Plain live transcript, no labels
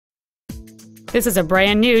This is a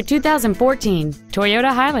brand new 2014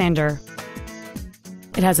 Toyota Highlander.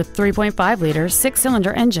 It has a 3.5-liter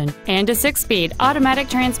six-cylinder engine and a 6-speed automatic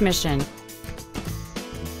transmission.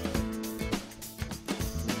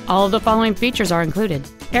 All of the following features are included: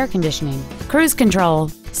 air conditioning, cruise control,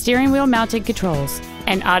 steering wheel mounted controls,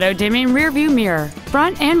 an auto-dimming rear-view mirror,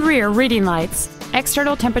 front and rear reading lights,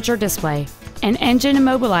 external temperature display, an engine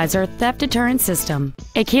immobilizer theft deterrent system,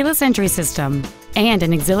 a keyless entry system, and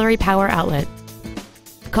an auxiliary power outlet.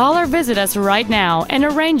 Call or visit us right now and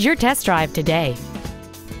arrange your test drive today.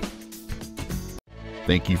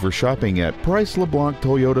 Thank you for shopping at Price LeBlanc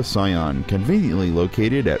Toyota Scion, conveniently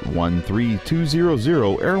located at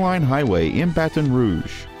 13200 Airline Highway in Baton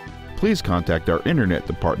Rouge. Please contact our internet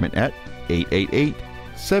department at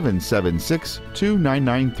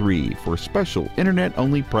 888-776-2993 for special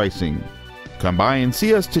internet-only pricing. Come by and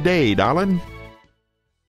see us today, darling.